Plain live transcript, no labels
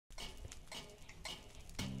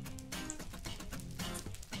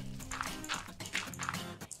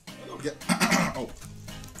Oh,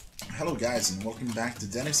 hello guys, and welcome back to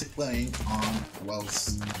Denasy playing on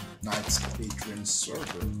Welsknight's Patreon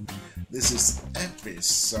server. This is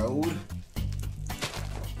episode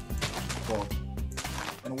 4.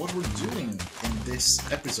 And what we're doing in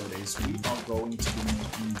this episode is we are going to be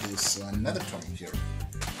making this Nether tunnel here.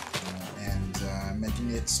 And making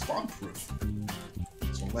it spawn-proof.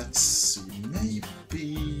 So let's see,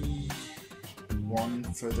 maybe one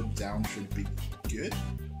further down should be good,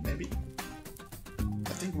 maybe?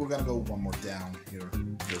 I think we're gonna go one more down here,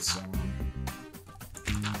 because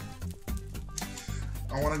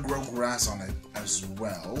I want to grow grass on it as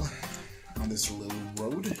well, on this little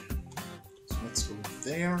road. So let's go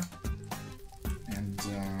there, and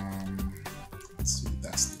let's see,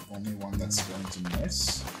 that's the only one that's going to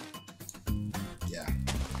miss. Yeah.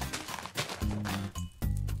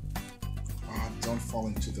 Don't fall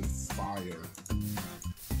into the fire.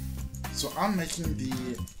 So I'm making the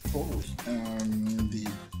total, the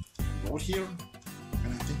road here,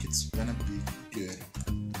 and I think it's gonna be good.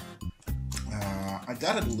 I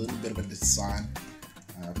got a little bit of a design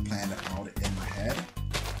planned out in my head,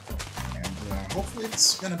 and hopefully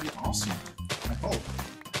it's gonna be awesome. I hope.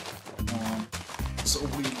 So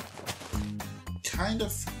we kind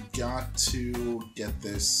of got to get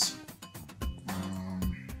this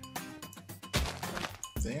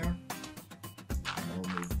there. We'll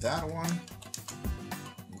move that one.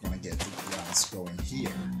 We're gonna get the grass going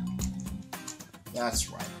here.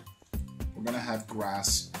 That's right. We're gonna have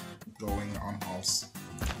grass going on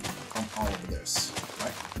all of this,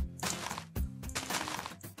 right?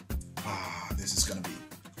 This is gonna be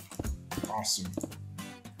awesome.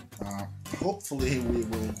 Hopefully we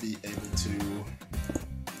will be able to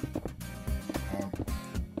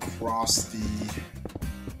cross the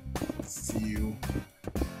few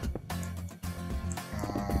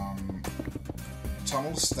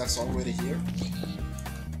tunnels that's already here.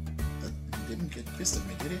 That didn't get pissed at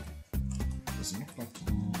me, did it? Doesn't look like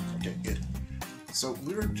it. Okay, good. So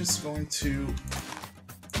we're just going to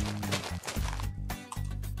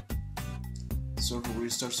server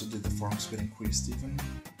restart, so did the farm speed increase even?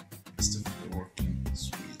 It's definitely working.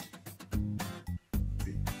 Sweet.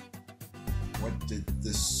 What did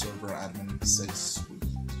this server admin say? Sweet.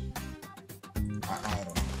 I don't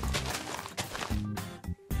know.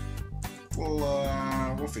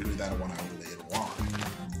 We'll figure that one out later on.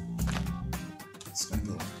 It's gonna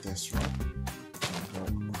go like this, right? Gonna go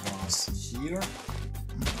across here.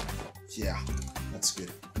 Yeah, that's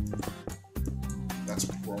good. That's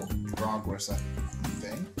progress, I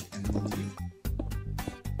think, and believe.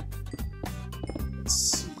 Let's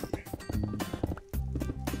see.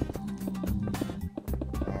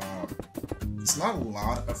 It's not a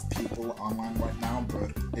lot of people online right now,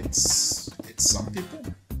 but it's some people.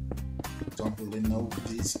 Don't really know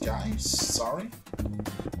these guys, sorry.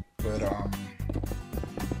 But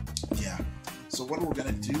yeah. So what we're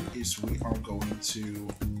gonna do is we are going to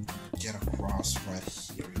get across right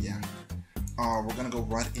here, yeah. We're gonna go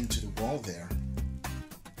right into the wall there.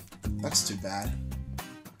 That's too bad.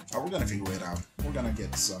 We're gonna figure it out. We're gonna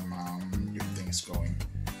get some new things going.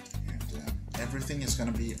 And everything is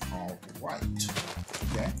gonna be alright.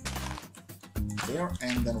 Okay? There,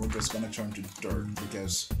 and then we're just gonna turn to dirt,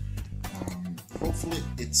 because hopefully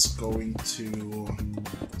it's going to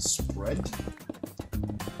spread.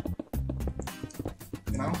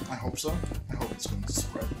 You know, I hope so. I hope it's going to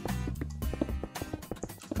spread.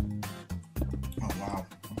 Oh wow,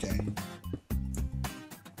 okay.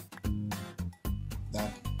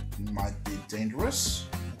 That might be dangerous.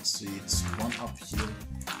 Let's see, it's one up here.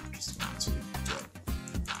 I'm just going to get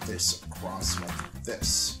this across like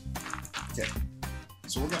this. Okay.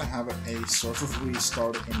 So we're gonna have a server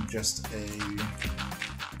restart in just a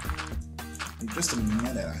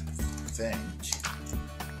minute, I think.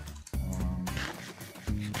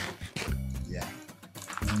 Yeah.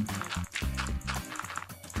 And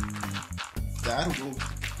that will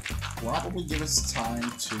probably give us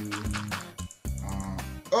time to.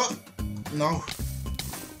 Oh no!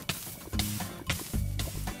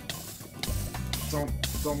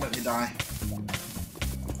 Don't let me die.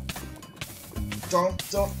 Don't,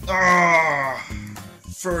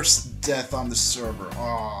 first death on the server,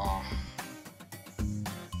 all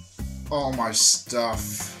my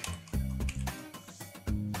stuff.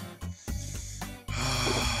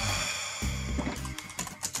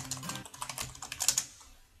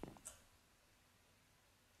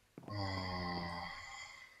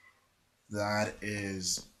 That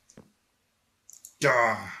is,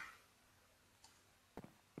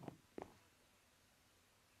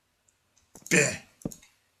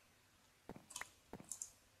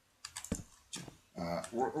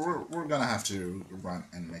 we're gonna have to run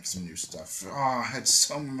and make some new stuff. Oh, I had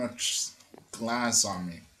so much glass on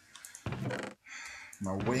me.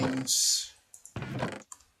 My wings.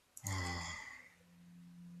 Oh,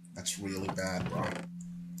 that's really bad, bro.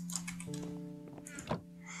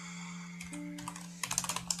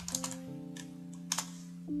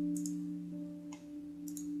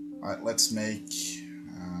 Alright, let's make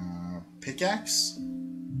pickaxe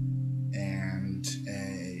and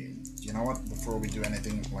a. You know what? Before we do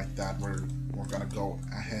anything like that, we're gonna go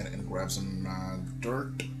ahead and grab some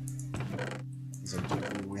dirt.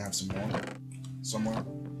 We have some more somewhere.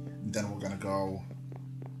 And then we're gonna go.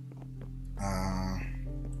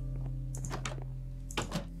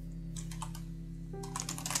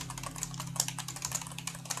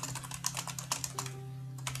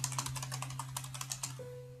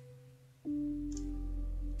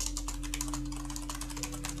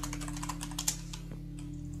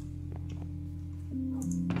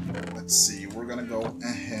 Let's see, we're gonna go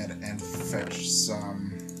ahead and fetch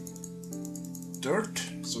some dirt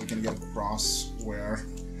so we can get across where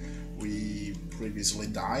we previously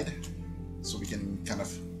died, so we can kind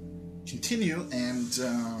of continue and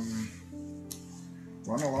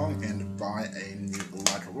run along and buy a new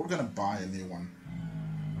ladder. We're gonna buy a new one.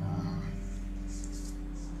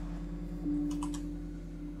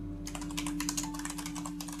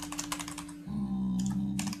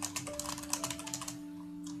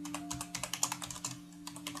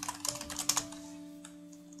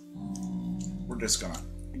 Just gonna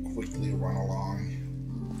quickly run along,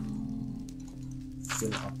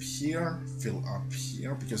 fill up here,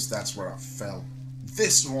 because that's where I fell.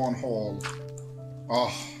 This one hole.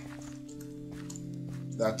 Oh,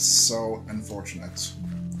 that's so unfortunate.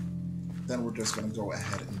 Then we're just gonna go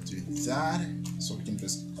ahead and do that, so we can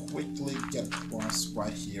just quickly get across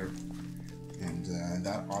right here, and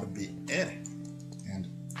that ought to be it. And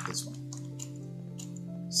this one.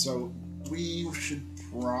 So we should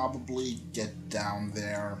probably get down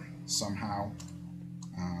there somehow.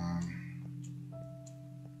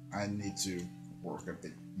 I need to work a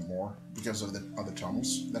bit more because of the other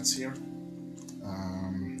tunnels that's here.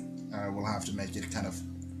 I will have to make it kind of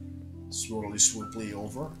swirly swooply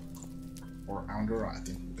over or under. I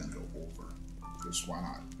think we're gonna go over, because why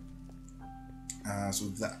not?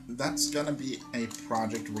 So that's gonna be a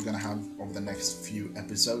project we're gonna have over the next few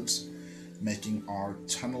episodes, making our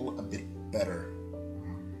tunnel a bit better.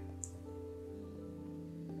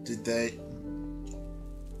 Did they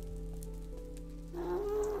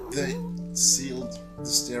sealed the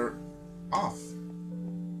stair off?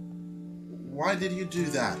 Why did you do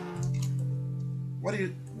that? What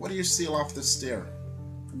do you seal off the stair?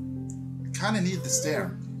 I kind of need the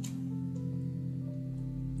stair.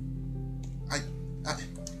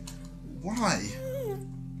 Why?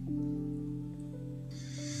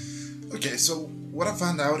 Okay, so what I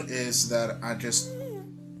found out is that I just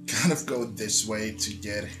kind of go this way to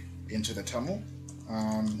get into the tunnel,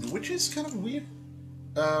 which is kind of weird.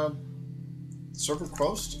 Server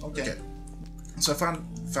closed. Okay, so I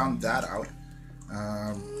found that out.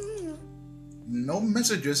 No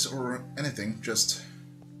messages or anything, just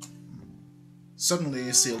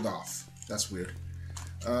suddenly sealed off. That's weird.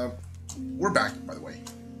 We're back, by the way.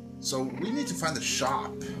 So we need to find the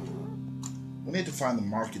shop. We need to find the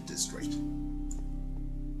market district.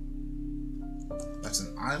 That's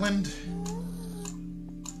an island.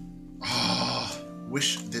 Ah,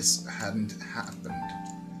 wish this hadn't happened.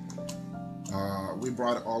 We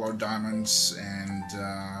brought all our diamonds, and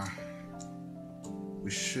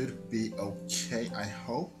we should be okay, I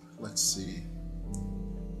hope. Let's see.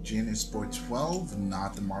 Genius Boy 12,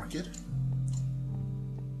 not the market.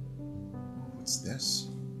 What's this?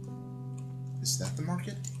 Is that the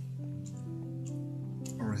market?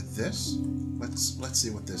 Or this? Let's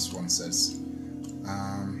see what this one says.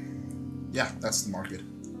 Yeah, that's the market.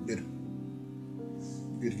 Good.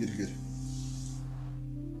 Good.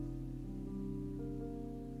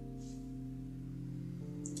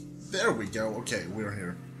 There we go. Okay, we're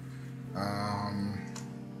here.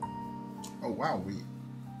 Oh wow, we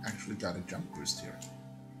actually got a jump boost here.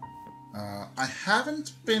 I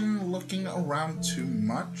haven't been looking around too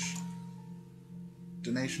much.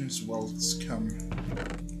 Donations, welcome.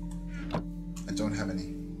 I don't have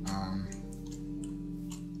any.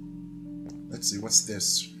 Let's see, what's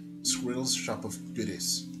this? Squirrel's Shop of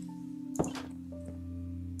Goodies.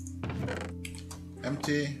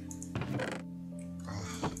 Empty.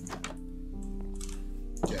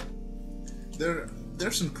 Yeah.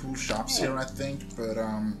 There's some cool shops here, I think, but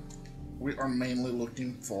we are mainly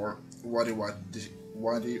looking for YDYT's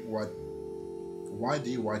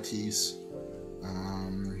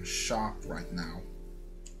shop right now.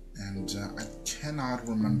 And I cannot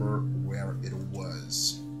remember where it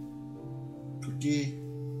was. Cookie.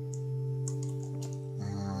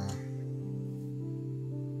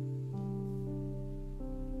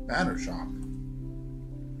 Banner shop.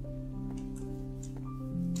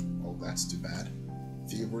 Oh, that's too bad.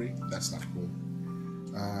 Thievery, that's not cool.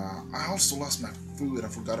 I also lost my food. I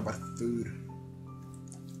forgot about food.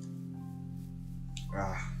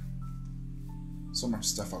 So much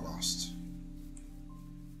stuff I lost.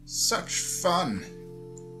 Such fun!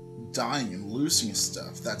 Dying and losing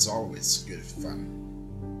stuff, that's always good fun.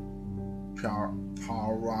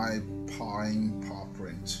 Pawing, paw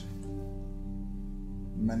print.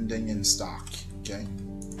 Mending in stock, okay?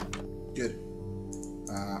 Good.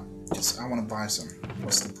 Because I want to buy some.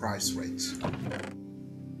 What's the price rate?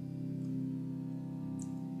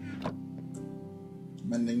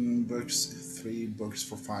 Mending books, 3 books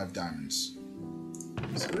for 5 diamonds.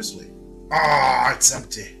 Seriously? Ah, it's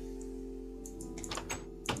empty.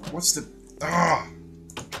 What's the... Ah!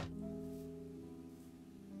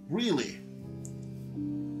 Really?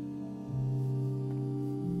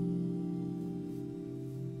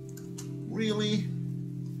 Really?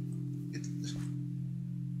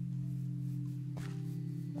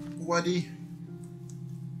 What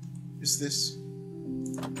is this?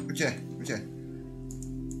 Okay, okay.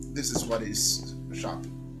 This is what is a shop.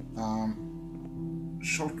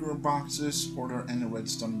 Shulker boxes, order any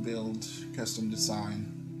redstone build, custom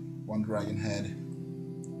design, 1 dragon head,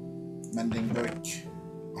 mending book.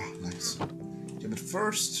 Oh, nice. Okay, but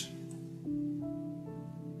first,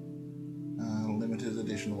 limited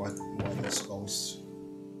edition white skulls.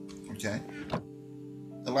 Okay.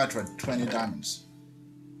 Elytra, 20 diamonds.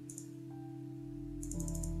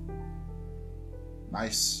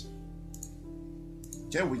 Nice.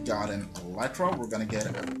 Okay, we got an Elytra. We're gonna get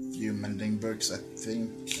a few mending books, I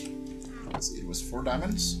think. Let's see, it was 4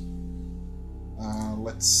 diamonds.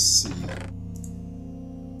 Let's see.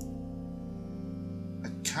 I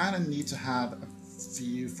kinda need to have a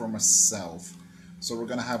few for myself. So we're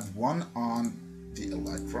gonna have 1 on the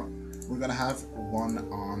Elytra. We're gonna have 1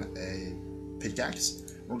 on a pickaxe.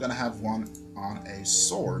 We're gonna have 1 on a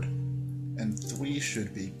sword. And 3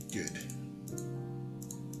 should be good.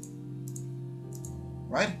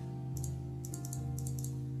 Right?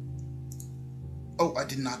 Oh, I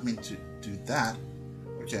did not mean to do that.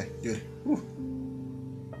 Okay, good. Whew.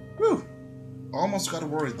 Whew. Almost got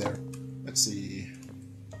worried there. Let's see.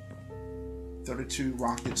 32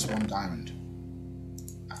 rockets, 1 diamond.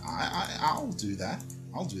 I'll do that.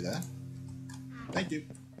 I'll do that. Thank you.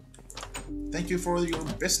 Thank you for your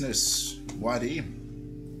business, Waddy.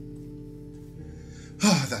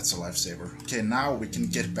 That's a lifesaver. Okay, now we can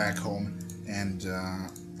get back home. And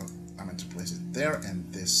I meant to place it there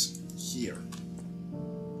and this here.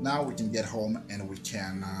 Now we can get home and we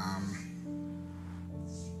can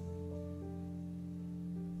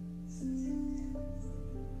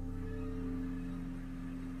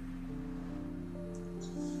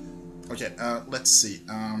okay, let's see.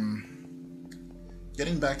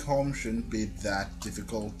 Getting back home shouldn't be that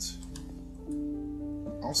difficult.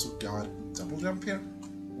 Also got double jump here.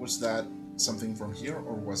 Was that something from here,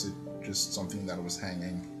 or was it just something that was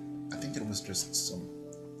hanging? I think it was just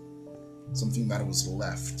something that was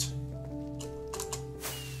left.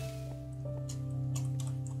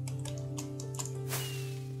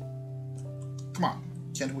 Come on,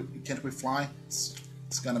 can't we fly?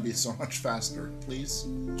 It's gonna be so much faster, please.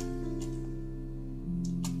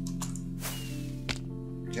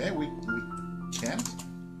 Okay, we can't.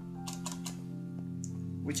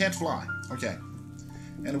 We can't fly. Okay.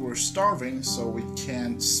 And we're starving, so we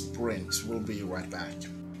can't sprint. We'll be right back.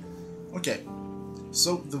 Okay,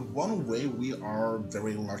 so the one way we are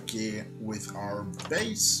very lucky with our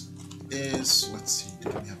base is... Let's see, do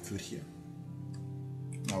we have food here?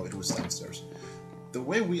 No, it was downstairs. The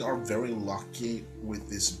way we are very lucky with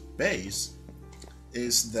this base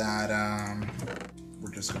is that...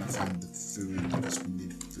 we're just gonna find the food because we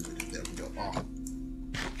need food. There we go. Oh,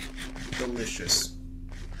 delicious.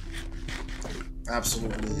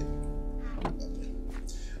 Absolutely lovely.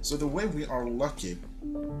 So the way we are lucky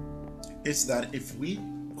is that if we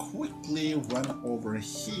quickly run over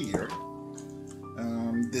here,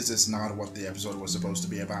 this is not what the episode was supposed to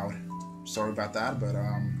be about. Sorry about that, but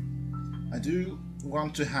I do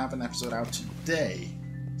want to have an episode out today,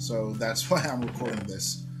 so that's why I'm recording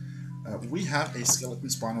this. We have a skeleton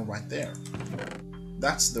spawner right there.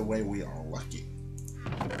 That's the way we are lucky.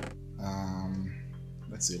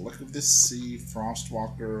 Let's see, look at this sea,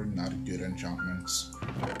 Frostwalker, not good enchantments.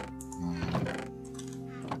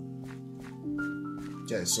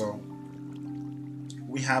 Okay, so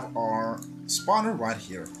we have our spawner right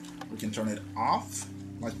here. can turn it off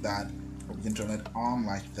like that, or we can turn it on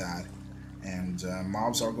like that, and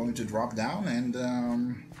mobs are going to drop down, and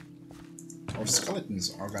our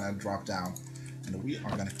skeletons are gonna drop down, and we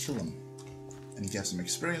are gonna kill them and get some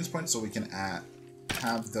experience points so we can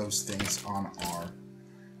have those things on our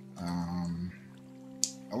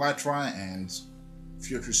elytra and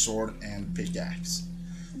future sword and pickaxe.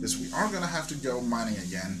 Because we are gonna have to go mining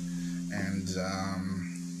again, and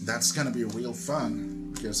that's gonna be real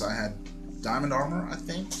fun, because I had diamond armor, I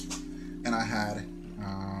think, and I had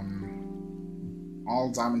all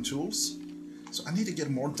diamond tools, so I need to get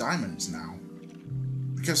more diamonds now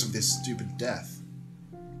because of this stupid death.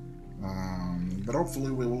 But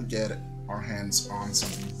hopefully we will get our hands on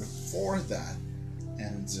something before that,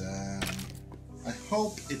 and I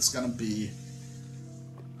hope it's gonna be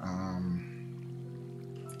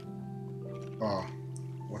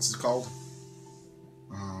what's it called?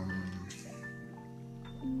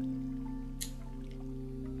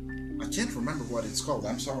 I can't remember what it's called.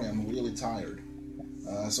 I'm sorry, I'm really tired.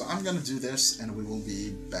 So I'm gonna do this, and we will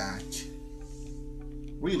be back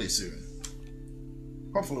really soon.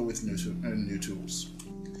 Hopefully with new tools.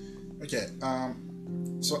 Okay,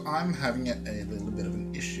 so I'm having a little bit of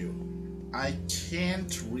an issue. I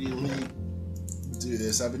can't really do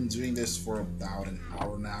this. I've been doing this for about an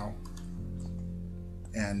hour now,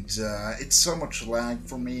 and it's so much lag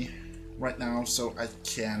for me right now, so I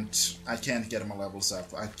can't get my levels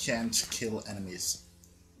up. I can't kill enemies.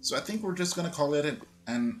 So I think we're just gonna call it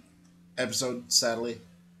an episode, sadly,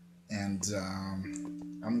 and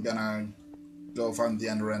I'm gonna go find the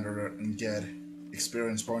Ender and get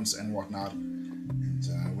experience points and whatnot,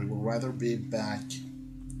 and we will rather be back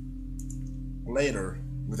later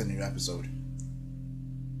with a new episode.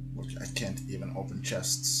 Look, I can't even open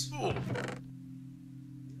chests,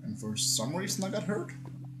 and for some reason I got hurt.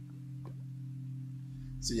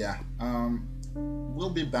 So yeah,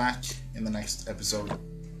 we'll be back in the next episode,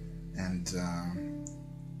 and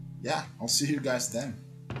yeah, I'll see you guys then.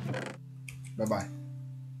 Bye bye.